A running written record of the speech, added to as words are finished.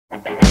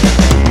What's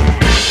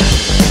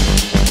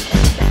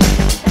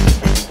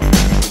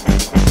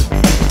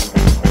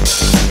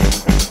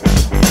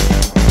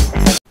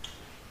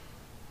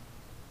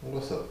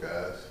up,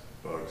 guys?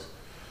 Bugs.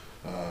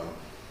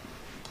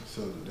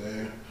 So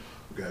today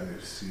we got a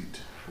new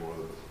seat for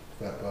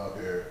the Fat Bob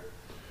here.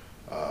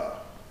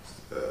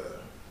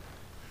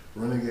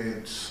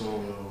 Renegade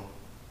Solo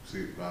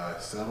seat by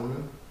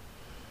Saddlemen.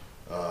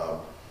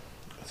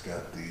 It's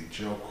got the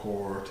gel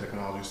core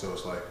technology, so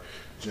it's like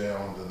gel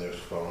and then there's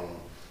foam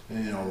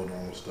and all the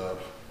normal stuff.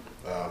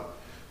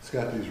 It's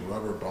got these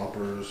rubber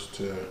bumpers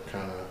to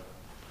kind of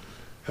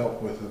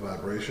help with the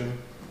vibration.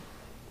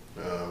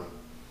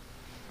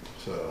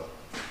 So,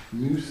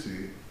 new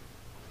seat,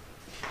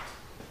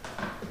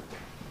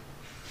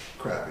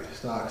 crappy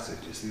stock seat,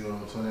 you see what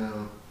I'm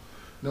saying?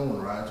 No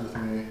one rides with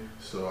me,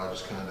 so I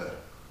just kind of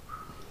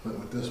went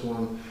with this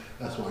one.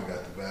 That's why I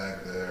got the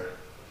bag there.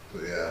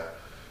 But yeah,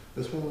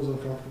 this one was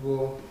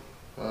uncomfortable.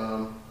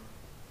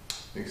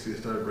 You can see it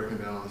started breaking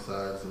down on the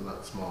sides. I'm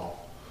not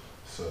small,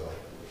 so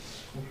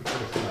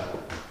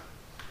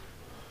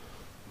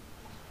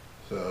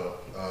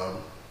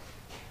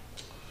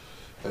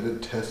I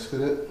did test fit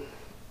it,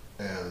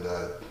 and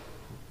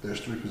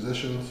there's 3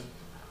 positions.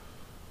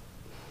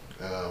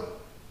 So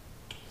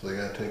you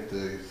gotta take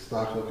the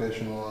stock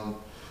location on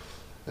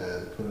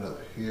and put it up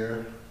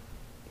here,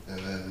 and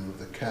then move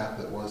the cap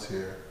that was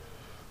here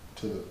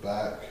to the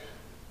back.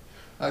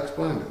 I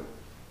explained it.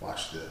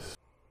 Watch this.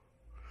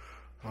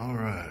 All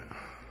right.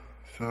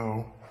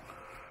 So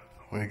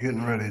when you're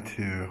getting ready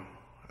to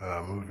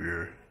move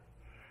your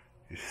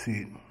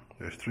seat,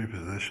 there's 3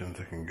 positions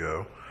it can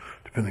go,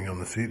 depending on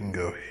the seat. And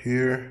go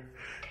here,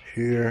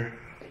 here,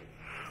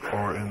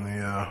 or in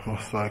the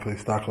most likely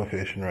stock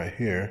location right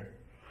here.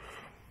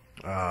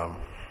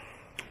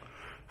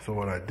 So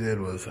what I did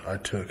was I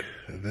took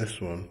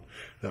this one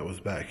that was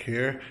back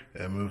here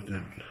and moved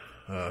it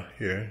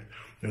here.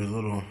 There's a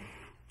little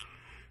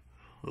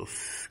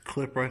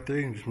clip right there.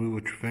 You can just move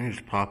with your finger,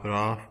 just pop it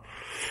off,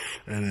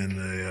 and then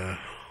the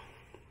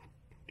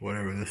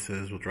whatever this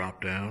is will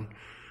drop down,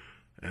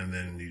 and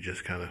then you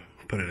just kind of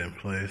put it in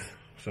place.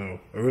 So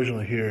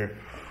originally here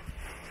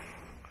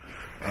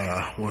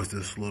was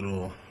this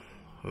little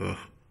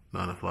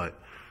not enough light,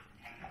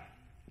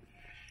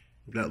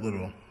 that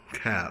little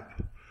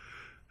cap,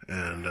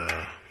 and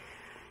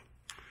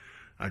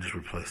I just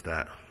replaced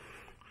that.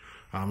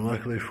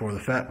 Luckily for the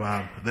Fat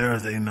Bob, there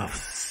is enough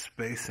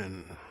space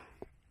in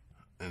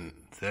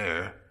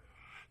there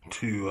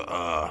to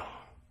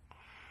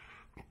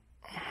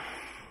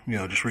you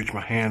know, just reach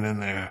my hand in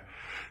there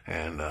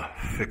and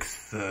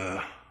fix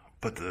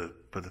put the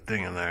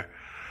thing in there.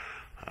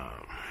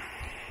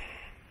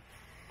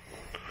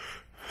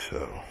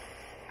 So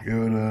give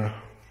it a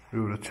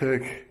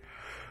tick,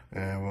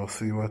 and we'll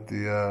see what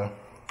the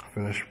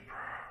finished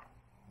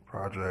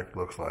project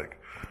looks like.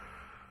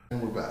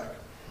 And we're back.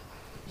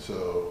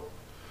 So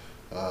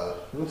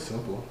real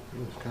simple.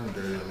 It's kind of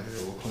dirty under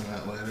here. We'll clean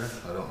that later.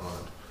 I don't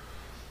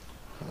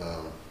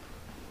mind.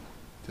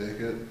 Take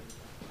it,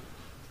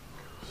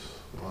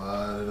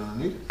 slide it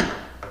underneath.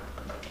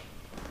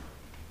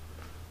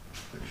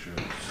 Make sure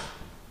it's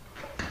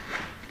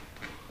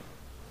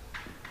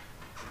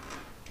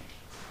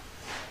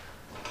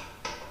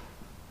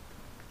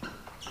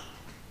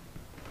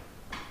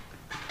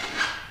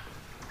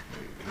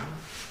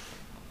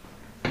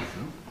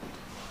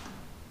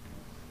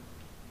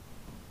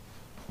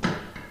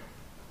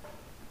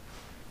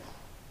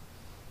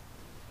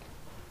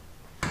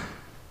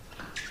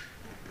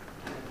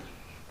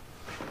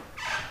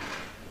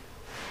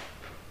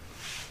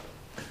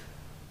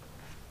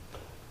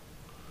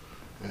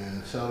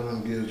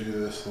Saddlemen gives you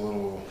this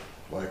little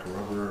like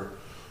rubber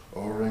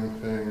O-ring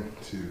thing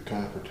to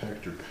kind of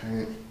protect your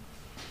paint.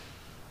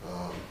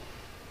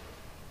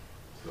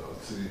 So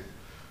let's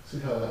see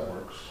how that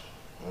works.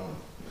 I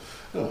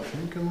don't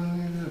think I'm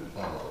gonna need it.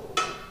 Oh,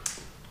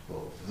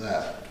 well,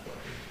 that.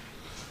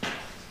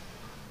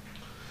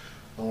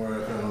 Don't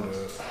worry, I found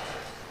it.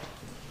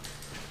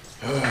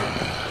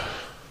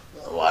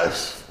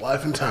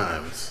 Life and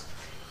times.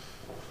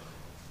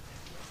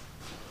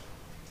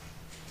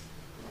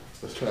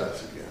 Let's try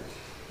this again.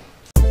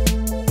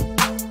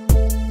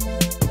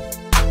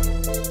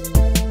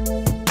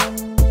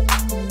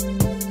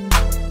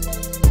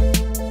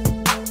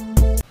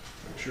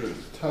 Make sure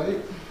it's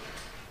tight.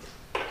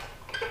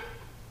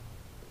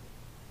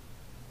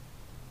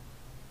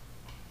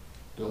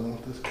 Don't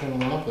want this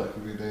coming off, that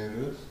could be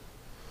dangerous.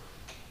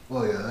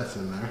 Well, yeah, that's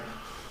in there.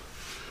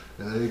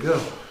 And there you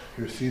go.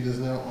 Your seat is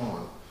now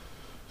on.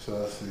 So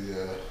that's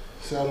the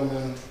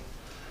Saddlemen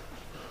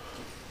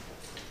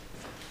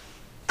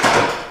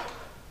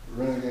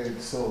Renegade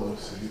Solo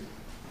seat.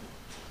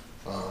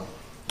 I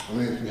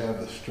mean, if you have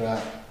the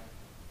strap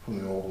from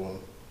the old one,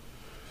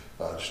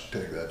 just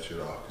take that shit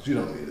off, because you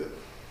don't need it.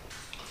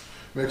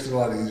 Makes it a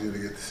lot easier to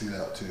get the seat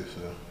out too,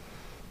 so.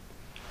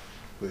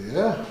 But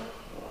yeah,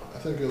 I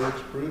think it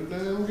looks pretty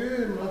damn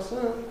good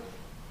myself.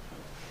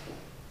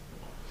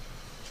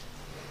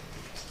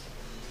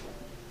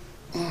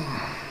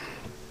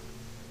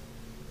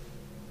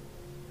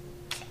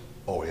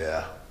 Oh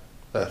yeah,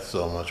 that's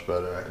so much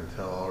better, I can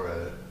tell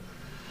already.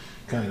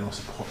 Kind of gonna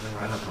support me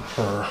right up with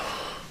her.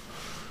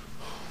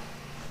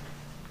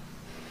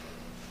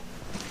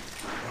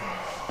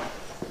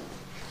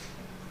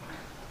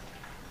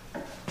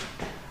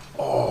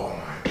 Oh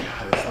my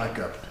God, it's like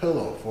a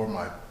pillow for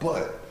my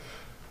butt.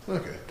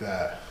 Look at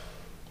that.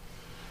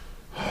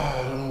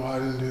 I don't know why I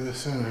didn't do this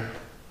sooner.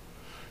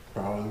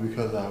 Probably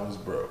because I was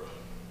broke.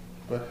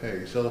 But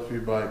hey, sell a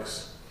few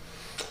bikes,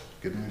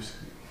 get a new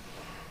seat.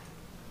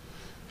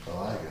 I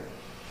like it.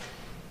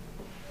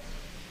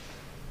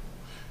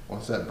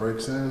 Once that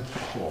breaks in,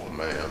 oh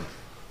man.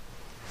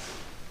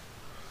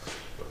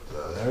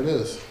 But there it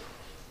is.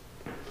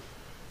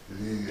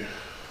 The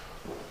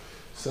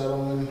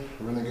Saddlemen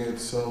Renegade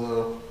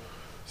Solo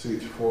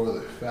seats for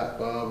the Fat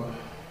Bob.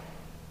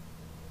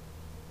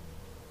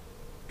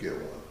 Get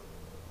one.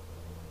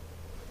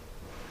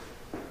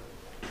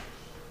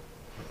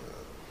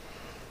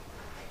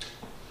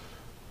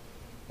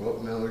 Well,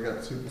 now we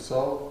got Super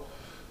Salt.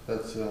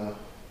 That's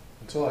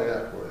all I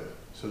got for you.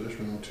 So just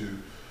remember to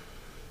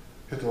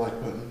hit the like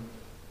button,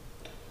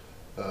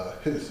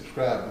 hit the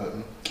subscribe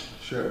button,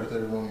 share it with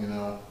everyone you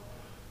know,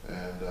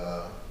 and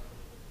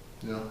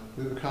you know,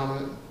 leave a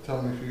comment.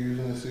 Tell me if you're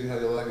using it, see how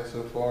you like it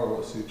so far, or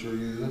what seat you're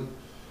using.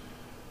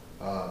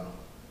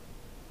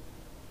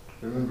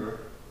 Remember,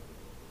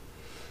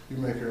 you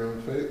make your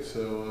own fate,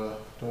 so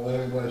don't let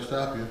anybody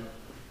stop you.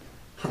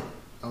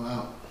 I'm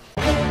out.